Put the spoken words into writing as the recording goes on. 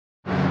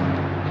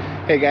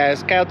Hey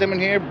guys, Kyle Dimon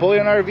here,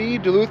 Bullyan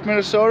RV, Duluth,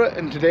 Minnesota,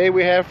 and today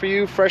we have for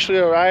you, freshly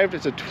arrived,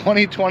 it's a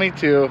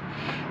 2022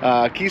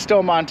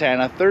 Keystone,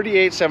 Montana,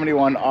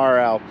 3871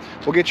 RL.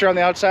 We'll get you on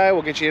the outside,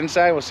 we'll get you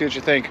inside, we'll see what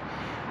you think.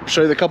 We'll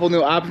show you the couple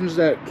new options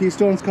that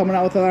Keystone's coming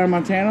out with on our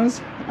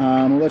Montanas.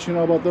 We'll let you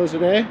know about those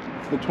today,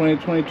 the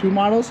 2022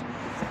 models.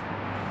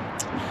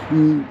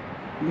 And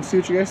we'll see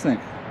what you guys think.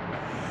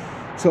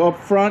 So up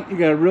front, you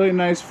got a really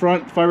nice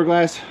front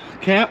fiberglass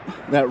cap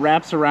that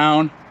wraps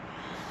around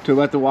to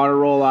let the water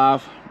roll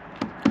off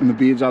and the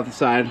beads off the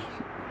side.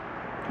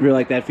 Really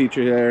like that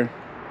feature there.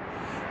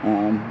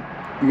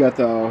 You got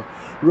the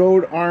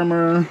road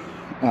armor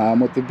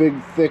with the big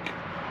thick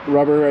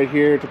rubber right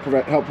here to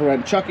help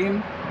prevent chucking.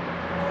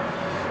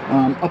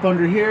 Up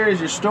under here is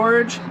your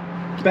storage,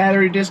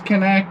 battery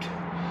disconnect,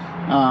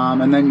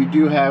 and then you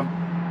do have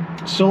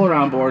solar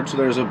on board, so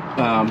there's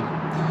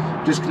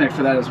a disconnect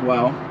for that as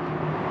well.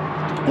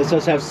 This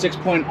does have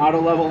 6-point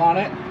auto level on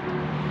it.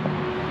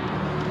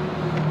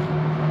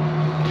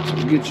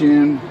 Get you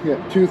in. You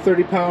got two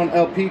 30-pound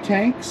LP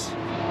tanks.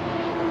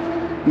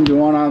 You do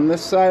one on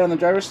this side on the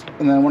driver's,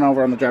 and then one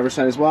over on the driver's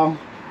side as well.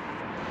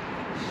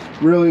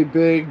 Really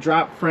big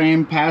drop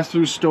frame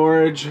pass-through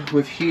storage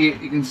with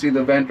heat. You can see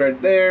the vent right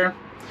there.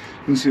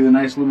 You can see the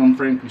nice aluminum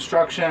frame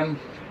construction.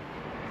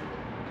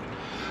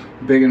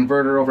 Big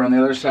inverter over on the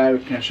other side.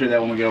 We can't show you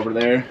that when we get over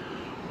there.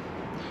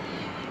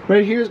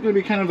 Right here is going to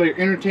be kind of like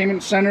your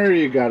entertainment center.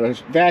 You got a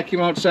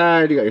vacuum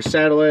outside. You got your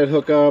satellite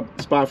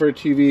hookup, spot for a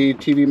TV,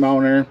 TV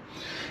mounter.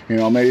 You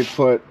know, maybe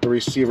put a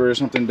receiver or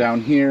something down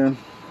here.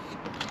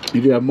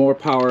 You do have more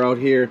power out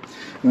here.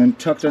 And then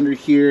tucked under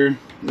here,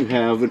 you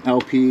have an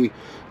LP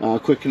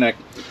quick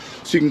connect.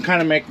 So you can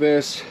kind of make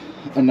this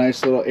a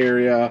nice little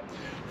area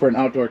for an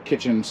outdoor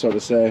kitchen, so to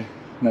say.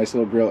 Nice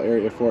little grill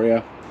area for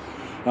you.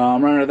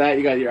 Right under that,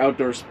 you got your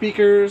outdoor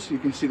speakers. You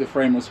can see the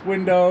frameless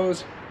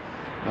windows.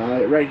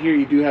 Right here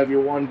you do have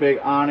your one big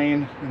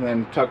awning, and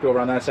then tucked over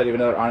on that side you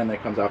have another awning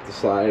that comes off the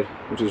slide,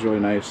 which is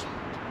really nice.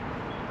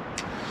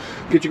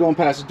 Get you going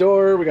past the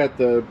door. We got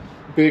the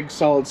big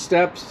solid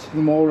steps,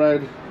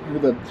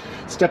 the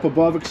step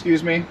above,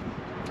 excuse me,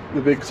 the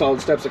big solid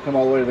steps that come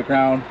all the way to the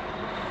ground.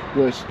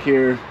 Really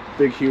secure,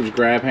 big huge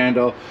grab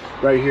handle.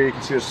 Right here you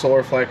can see the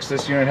solar flex.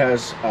 This unit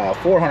has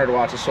 400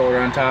 watts of solar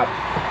on top.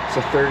 It's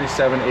a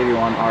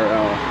 3781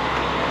 RL.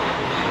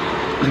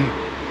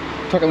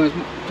 Tuck on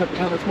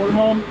this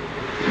motorhome.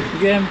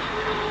 Again,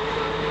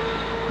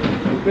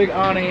 big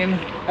awning,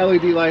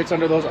 LED lights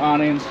under those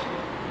awnings.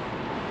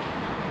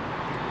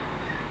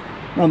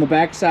 On the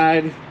back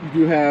side, you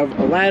do have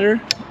a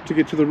ladder to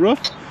get to the roof,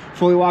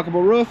 fully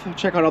walkable roof.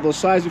 Check out all those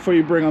slides before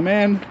you bring them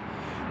in.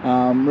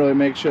 Really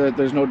make sure that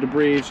there's no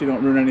debris so you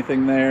don't ruin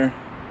anything there.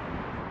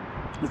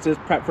 This is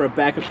prep for a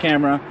backup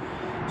camera.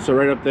 So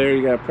right up there,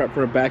 you got prep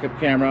for a backup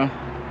camera.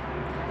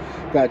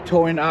 Got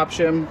towing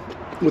option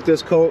with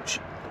this coach.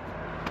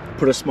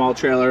 Put a small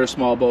trailer, a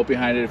small boat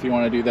behind it if you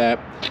want to do that.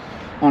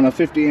 On a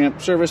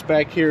 50-amp service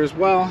back here as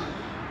well.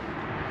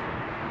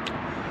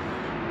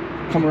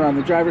 Come around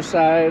the driver's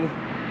side.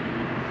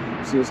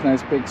 See this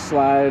nice big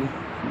slide.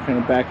 Kind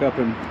of back up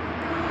and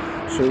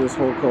show this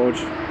whole coach.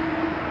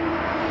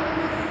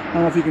 I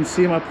don't know if you can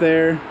see them up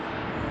there,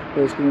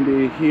 but it's going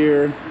to be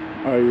here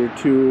are your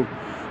two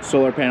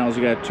solar panels.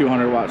 You got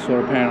 200-watt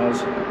solar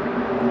panels.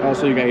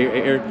 Also, you got your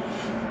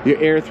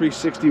Air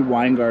 360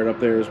 wine guard up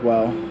there as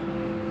well.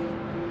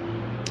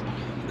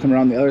 Come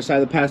around the other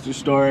side of the pass-through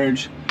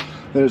storage.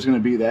 There's going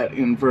to be that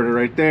inverter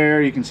right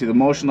there. You can see the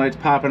motion lights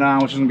popping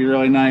on, which is going to be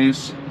really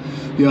nice.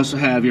 You also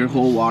have your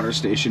whole water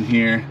station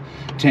here.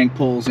 Tank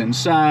poles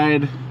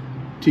inside.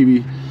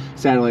 TV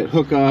satellite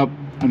hookup.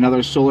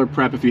 Another solar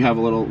prep if you have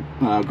a little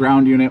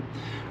ground unit.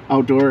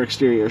 Outdoor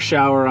exterior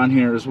shower on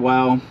here as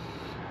well.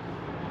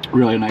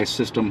 Really nice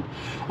system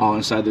all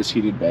inside this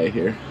heated bay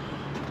here.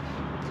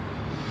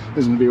 This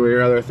is going to be where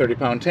your other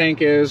 30-pound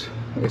tank is.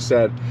 Like I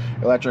said,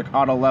 electric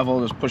auto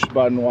level, just push the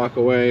button, walk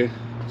away,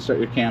 start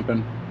your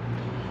camping.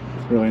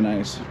 Really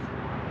nice.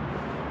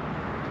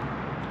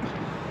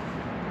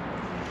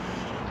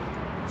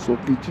 So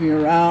we'll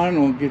continue around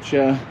and we'll get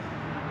you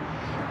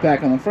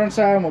back on the front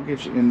side and we'll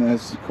get you in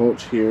this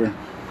coach here.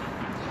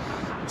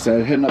 Like I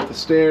said, heading up the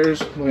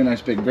stairs, really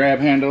nice big grab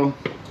handle.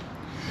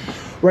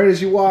 Right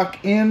as you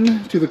walk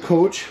in to the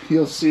coach,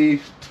 you'll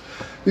see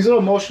these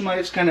little motion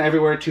lights kind of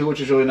everywhere too, which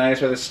is really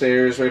nice, by the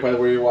stairs, right by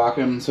where you're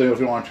walking. So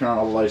if you want to turn on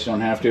all the lights, you don't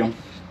have to. You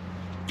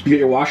get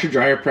your washer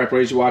dryer prep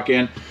right as you walk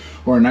in,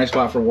 or a nice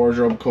spot for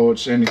wardrobe,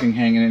 coats, anything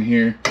hanging in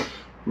here.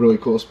 Really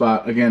cool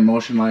spot. Again,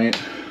 motion light.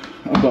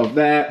 Above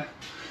that,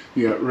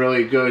 you got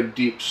really good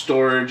deep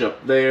storage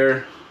up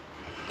there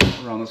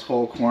around this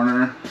whole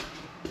corner.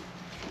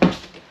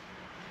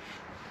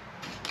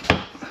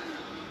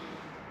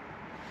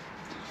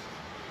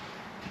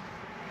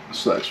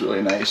 So that's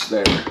really nice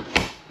there.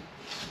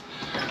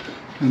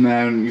 And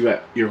then you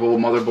got your whole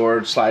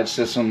motherboard, slide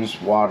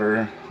systems,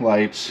 water,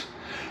 lights,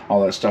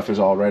 all that stuff is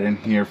all right in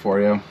here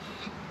for you.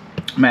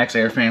 Max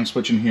air fan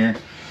switch in here,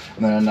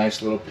 and then a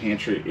nice little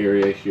pantry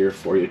area here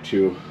for you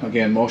too.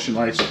 Again, motion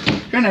lights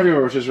kind of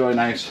everywhere, which is really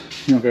nice.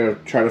 You know, gotta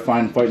try to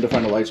fight to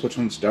find the lights, which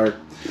one's dark.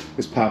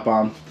 Just pop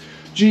on.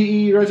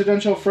 GE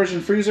residential fridge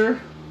and freezer,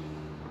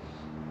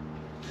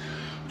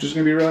 which is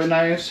gonna be really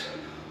nice.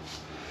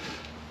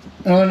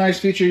 Another nice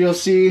feature you'll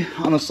see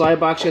on the slide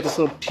box, you have this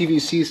little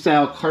PVC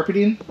style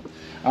carpeting.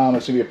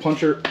 It's gonna be a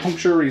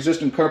puncture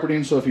resistant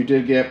carpeting, so if you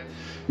did get,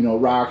 you know,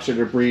 rocks or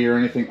debris or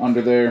anything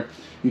under there,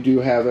 you do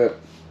have it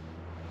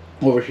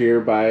over here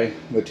by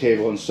the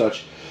table and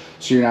such,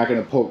 so you're not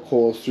going to poke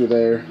holes through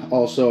there.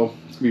 Also,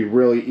 it's going to be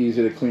really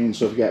easy to clean,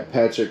 so if you got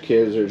pets or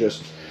kids or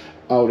just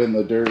out in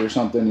the dirt or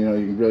something, you know,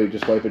 you can really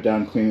just wipe it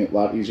down, clean it a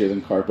lot easier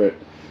than carpet.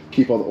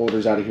 Keep all the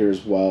odors out of here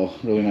as well.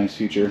 Really nice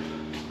feature.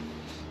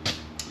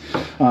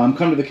 Come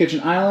to the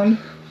kitchen island.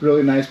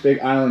 Really nice big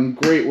island,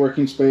 great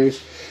working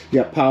space.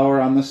 You got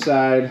power on this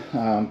side,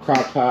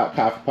 crock pot,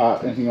 coffee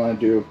pot, anything you want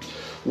to do.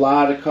 A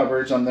lot of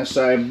cupboards on this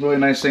side. Really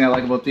nice thing I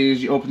like about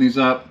these, you open these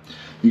up,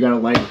 you got a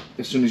light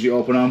as soon as you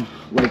open them.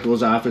 Light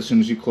goes off as soon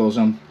as you close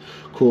them.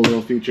 Cool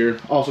little feature.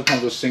 Also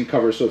comes with sink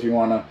cover, so if you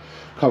want to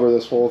cover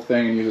this whole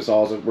thing and use this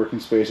all as a working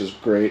space, is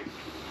great.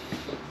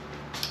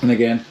 And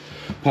again,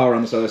 power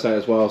on this other side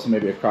as well, so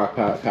maybe a crock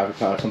pot, coffee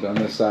pot, something on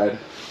this side.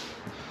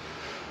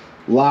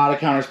 A lot of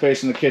counter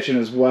space in the kitchen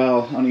as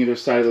well on either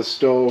side of the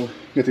stove.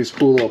 You get these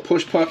cool little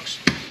push pucks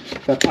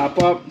that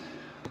pop up,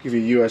 give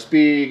you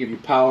USB, give you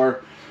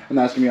power, and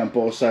that's gonna be on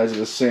both sides of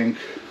the sink.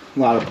 A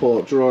lot of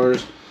pull-up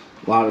drawers,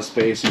 a lot of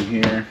space in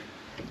here.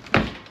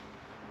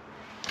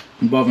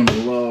 Above and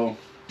below,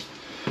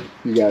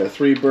 you got a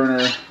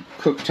 3-burner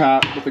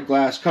cooktop with a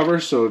glass cover,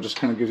 so it just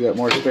kind of gives you that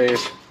more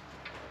space.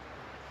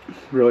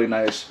 Really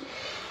nice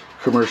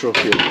commercial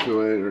feel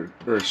to it,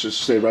 or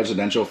just say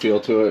residential feel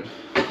to it.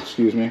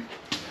 Excuse me.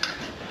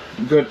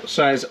 Good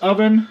size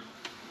oven.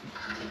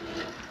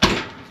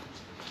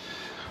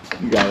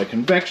 You got a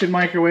convection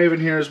microwave in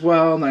here as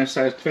well. Nice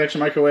size convection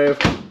microwave.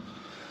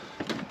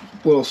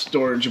 Little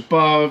storage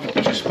above.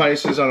 Put your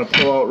spices on a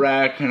pull-out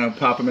rack, kind of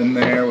pop them in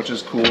there, which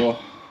is cool.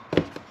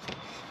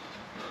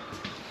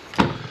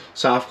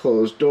 Soft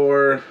closed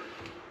door,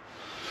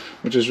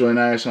 which is really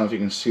nice. I don't know if you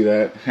can see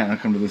that. Kind of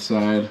come to the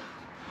side.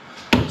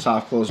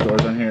 Soft closed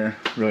doors on here.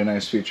 Really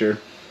nice feature.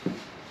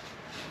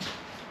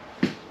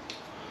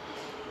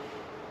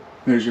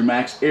 There's your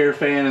max air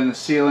fan in the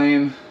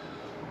ceiling.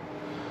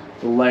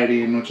 The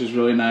lighting, which is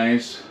really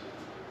nice.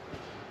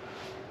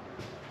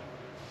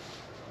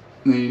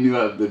 And then you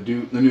have the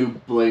new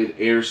blade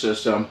air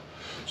system.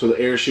 So the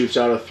air shoots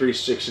out a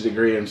 360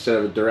 degree instead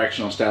of a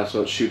directional style,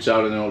 so it shoots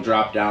out and it'll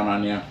drop down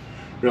on you.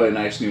 Really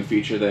nice new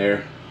feature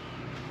there.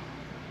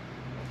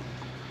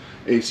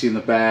 AC in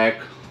the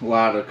back. A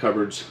lot of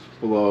cupboards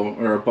below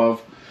or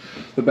above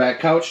the back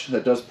couch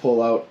that does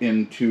pull out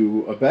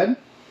into a bed.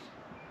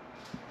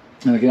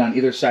 And again, on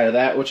either side of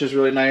that, which is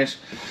really nice,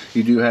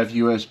 you do have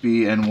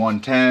USB and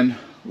 110.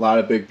 A lot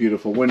of big,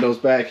 beautiful windows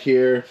back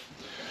here.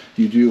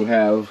 You do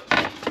have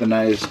the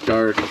nice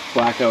dark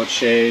blackout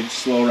shades,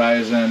 slow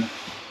rising.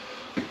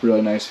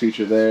 Really nice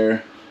feature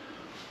there.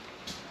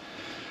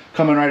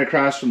 Coming right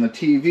across from the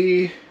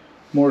TV,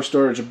 more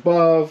storage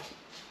above.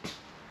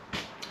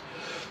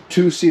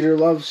 2-seater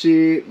love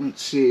seat.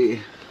 Let's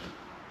see.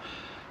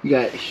 You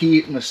got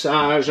heat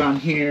massage on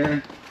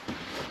here.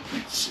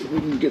 Let's see if we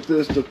can get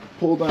this to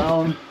pull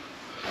down.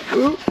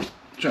 Oop.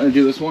 Trying to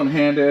do this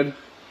one-handed.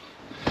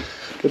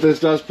 But this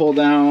does pull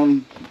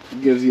down.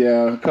 It gives you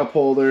a cup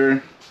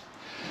holder.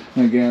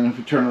 And again, if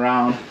you turn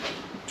around,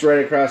 it's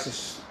right across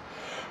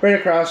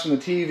from the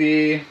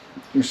TV.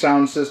 Your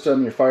sound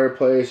system, your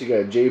fireplace. You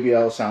got a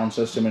JBL sound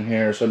system in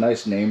here. So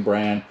nice name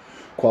brand,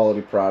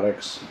 quality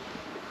products.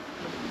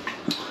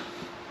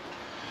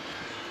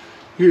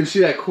 You can see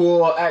that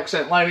cool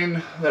accent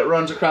lighting that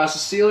runs across the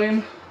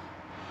ceiling.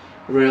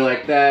 I really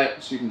like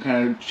that, so you can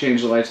kind of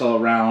change the lights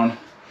all around.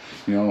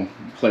 You know,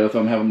 play with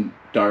them, have them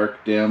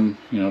dark, dim,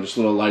 you know, just a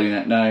little lighting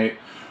at night.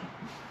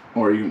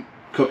 Or you can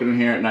cook it in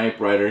here at night,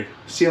 brighter.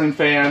 Ceiling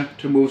fan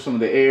to move some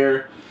of the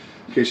air.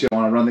 In case you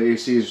don't want to run the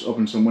AC, just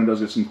open some windows,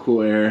 get some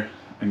cool air,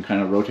 and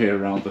kind of rotate it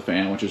around with the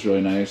fan, which is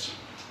really nice.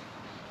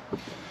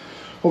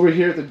 Over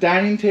here at the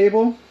dining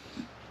table,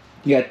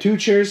 you got 2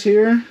 chairs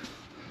here.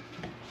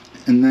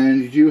 And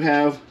then you do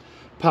have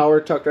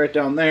power tucked right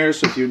down there,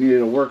 so if you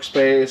needed a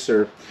workspace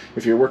or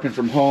if you're working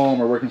from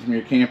home or working from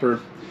your camper,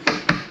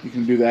 you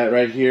can do that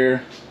right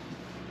here.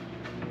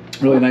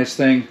 Really nice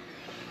thing.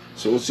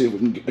 So let's see if we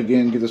can,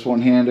 again, get this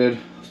one-handed.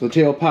 So the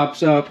tail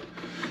pops up.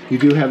 You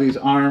do have these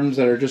arms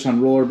that are just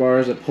on roller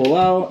bars that pull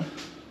out.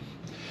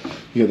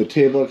 You have the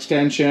table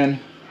extension,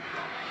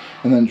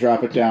 and then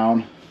drop it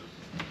down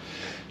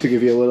to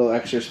give you a little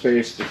extra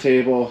space at the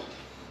table.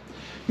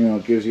 You know,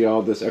 it gives you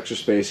all this extra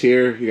space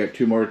here. You got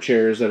 2 more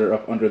chairs that are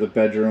up under the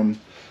bedroom.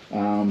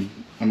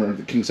 Under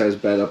the king size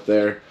bed up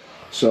there.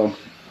 So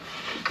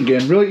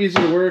again, really easy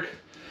to work.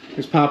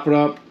 Just pop it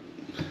up.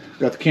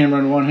 Got the camera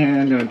in one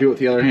hand, gonna do it with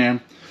the other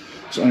hand.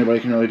 So anybody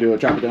can really do it.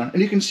 Drop it down.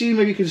 And you can see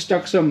maybe you can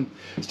stick some,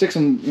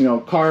 you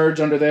know,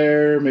 cards under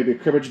there, maybe a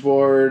cribbage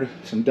board,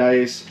 some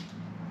dice.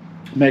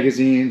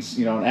 magazines,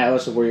 you know, an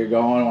atlas of where you're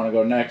going, want to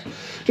go next,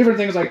 different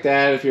things like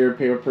that. If you're a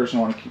paper person,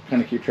 want to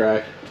kind of keep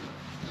track.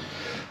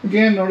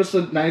 Again, notice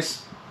the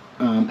nice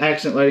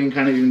accent lighting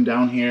kind of even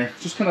down here.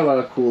 Just kind of a lot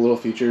of cool little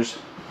features.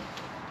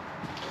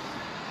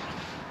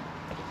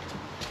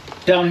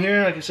 Down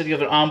here, like I said, you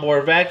have an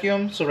onboard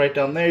vacuum. So right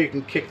down there, you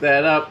can kick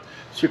that up,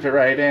 sweep it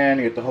right in.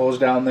 You get the hose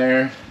down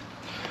there.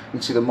 You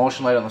can see the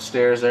motion light on the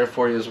stairs there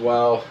for you as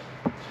well.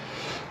 You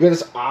got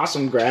this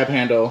awesome grab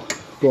handle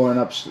going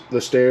up the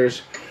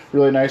stairs.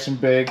 Really nice and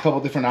big. Couple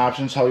different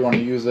options how you want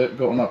to use it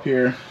going up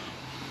here.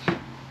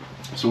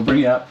 So we'll bring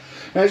you up.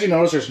 As you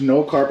notice, there's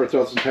no carpet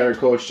throughout this entire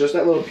coach, just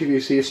that little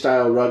PVC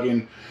style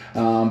rugging,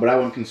 but I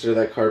wouldn't consider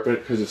that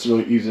carpet because it's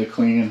really easy to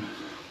clean.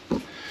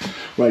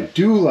 What I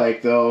do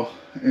like though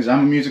is I'm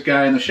a music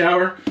guy in the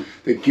shower.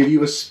 They give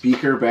you a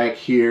speaker back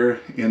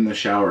here in the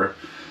shower.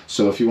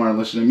 So if you want to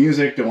listen to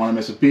music, don't want to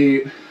miss a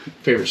beat,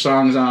 favorite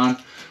songs on,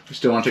 you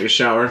still want to take a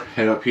shower,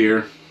 head up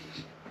here.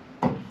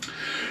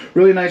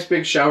 Really nice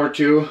big shower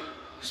too.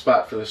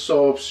 Spot for the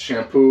soaps,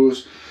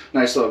 shampoos,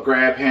 nice little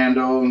grab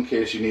handle in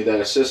case you need that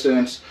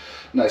assistance.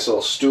 Nice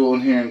little stool in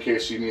here in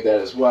case you need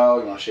that as well.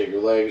 You want to shave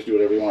your legs, do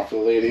whatever you want for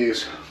the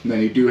ladies. And then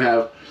you do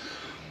have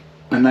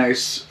a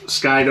nice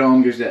sky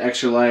dome, gives you that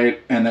extra light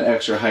and that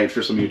extra height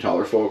for some of you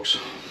taller folks.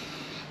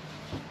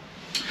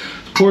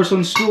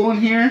 Porcelain stool in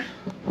here.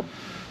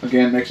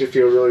 Again, makes it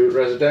feel really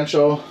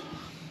residential.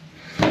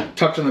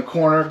 Tucked in the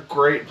corner,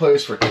 great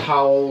place for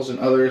towels and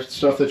other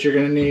stuff that you're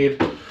going to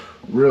need.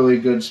 Really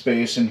good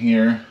space in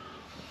here.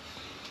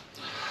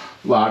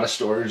 A lot of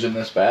storage in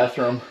this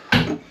bathroom.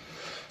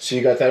 So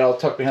you got that all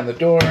tucked behind the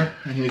door,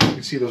 and you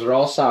can see those are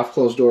all soft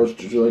closed doors,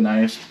 which is really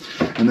nice.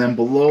 And then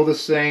below the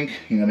sink,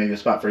 you know, maybe a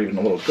spot for even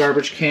a little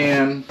garbage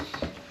can.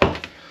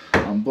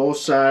 On both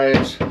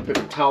sides, paper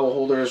towel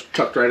holders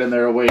tucked right in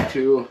there away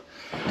too.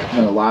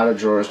 And a lot of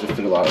drawers to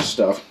fit a lot of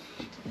stuff.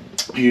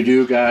 You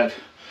do got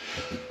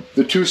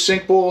the two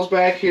sink bowls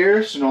back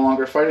here, so no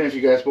longer fighting if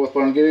you guys both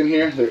want to get in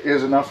here. There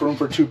is enough room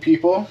for two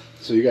people.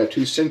 So you got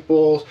two sink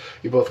bowls,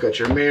 you both got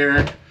your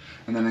mirror,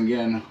 and then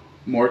again,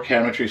 more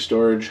cabinetry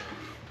storage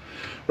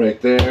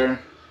right there.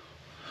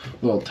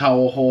 Little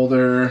towel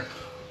holder,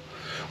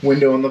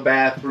 window in the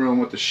bathroom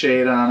with the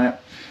shade on it.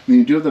 And then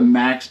you do have the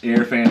max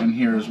air fan in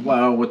here as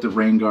well with the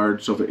rain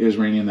guard, so if it is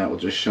raining, that will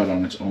just shut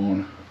on its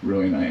own.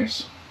 Really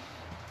nice.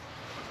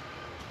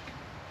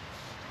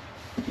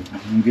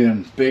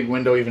 Again, big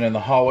window even in the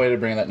hallway to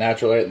bring that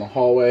natural light in the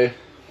hallway.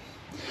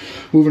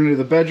 Moving into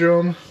the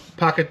bedroom,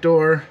 pocket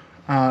door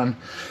on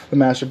the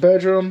master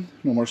bedroom.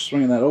 No more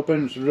swinging that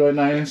open, it's really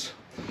nice.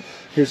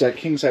 Here's that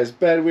king size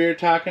bed we were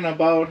talking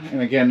about.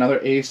 And again, another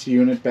AC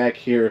unit back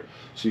here.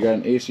 So you got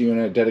an AC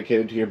unit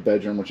dedicated to your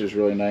bedroom, which is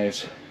really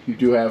nice. You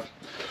do have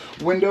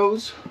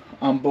windows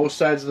on both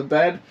sides of the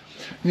bed.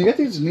 And you got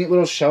these neat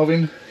little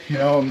shelving, you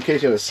know, in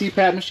case you have a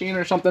CPAP machine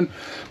or something.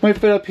 Might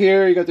fit up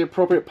here. You got the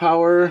appropriate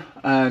power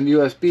and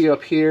USB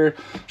up here.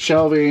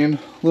 Shelving,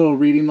 little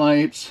reading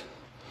lights.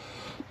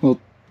 Little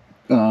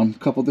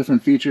couple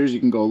different features. You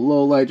can go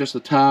low light, just the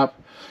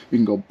top. You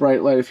can go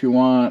bright light if you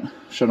want.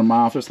 Shut them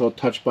off, just a little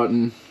touch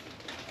button.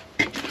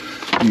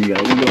 And you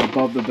got a window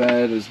above the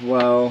bed as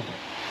well.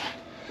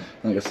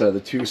 Like I said, the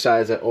two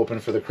sides that open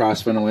for the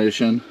cross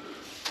ventilation.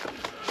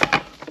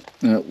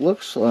 And it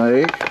looks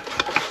like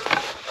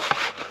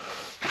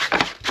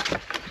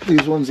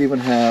these ones even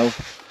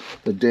have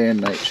the day and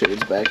night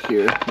shades back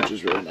here, which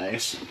is really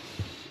nice.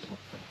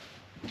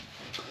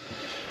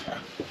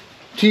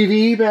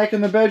 TV back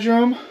in the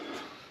bedroom.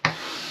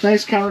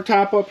 Nice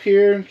countertop up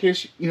here in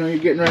case, you know, you're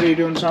getting ready,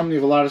 doing something. You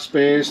have a lot of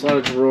space, a lot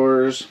of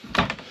drawers,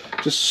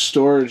 just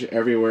storage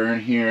everywhere in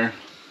here.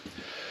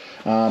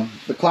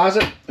 The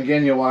closet,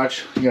 again, you'll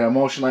watch, you got a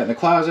motion light in the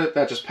closet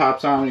that just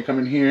pops on when you come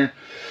in here.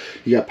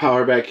 You got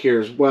power back here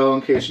as well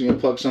in case you need to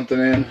plug something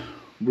in.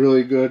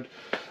 Really good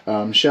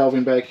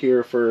shelving back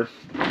here for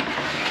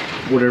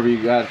whatever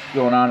you got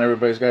going on.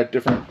 Everybody's got a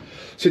different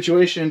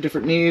situation,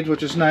 different needs,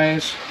 which is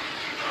nice.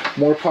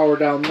 More power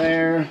down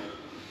there.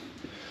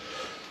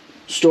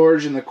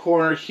 Storage in the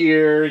corner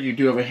here. You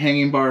do have a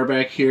hanging bar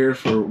back here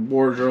for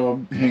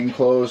wardrobe, hanging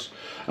clothes.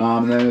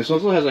 And then this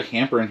also has a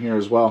hamper in here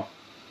as well.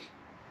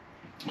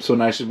 So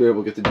nice to be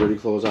able to get the dirty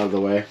clothes out of the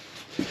way.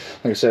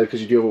 Like I said,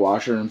 because you do have a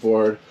washer and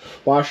board.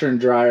 Washer and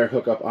dryer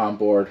hook up on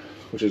board,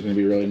 which is going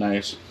to be really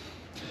nice.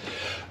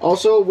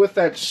 Also, with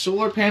that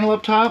solar panel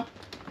up top,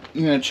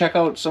 you're going to check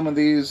out some of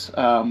these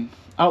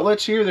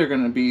outlets here. They're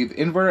going to be the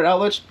inverter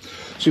outlets.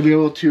 So you'll be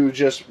able to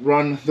just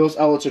run, those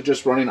outlets are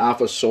just running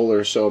off of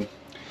solar. So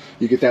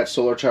you get that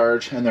solar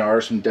charge, and there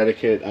are some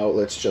dedicated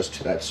outlets just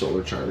to that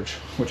solar charge,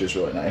 which is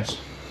really nice.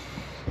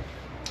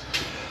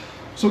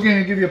 So again,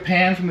 I'll give you a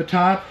pan from the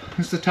top.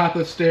 This is the top of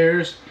the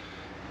stairs.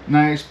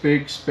 Nice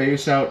big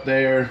space out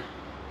there.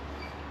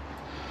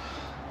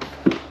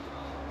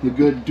 The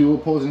good dual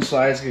opposing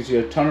slides gives you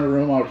a ton of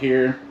room out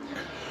here.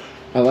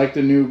 I like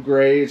the new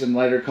grays and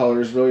lighter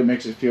colors. Really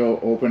makes it feel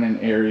open and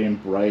airy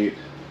and bright.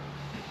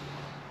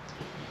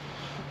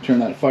 Turn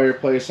that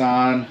fireplace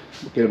on.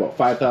 Get about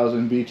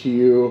 5,000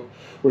 BTU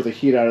worth of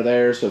heat out of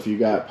there. So if you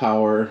got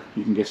power,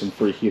 you can get some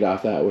free heat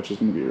off that, which is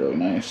going to be really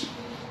nice.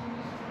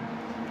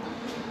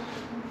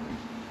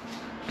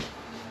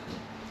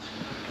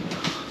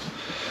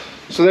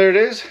 So there it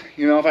is.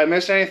 You know, if I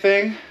missed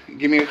anything,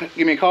 give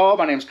me a call.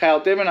 My name's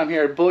Kyle Dimon. I'm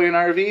here at Bullyan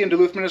RV in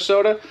Duluth,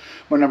 Minnesota.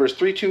 My number is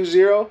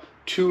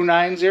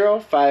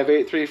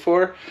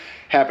 320-290-5834.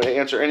 Happy to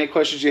answer any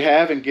questions you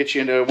have and get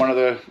you into one of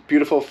the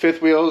beautiful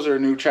fifth wheels or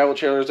new travel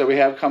trailers that we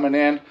have coming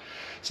in.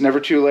 It's never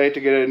too late to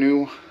get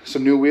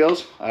some new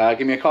wheels.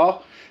 Give me a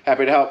call.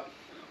 Happy to help.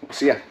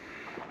 See ya.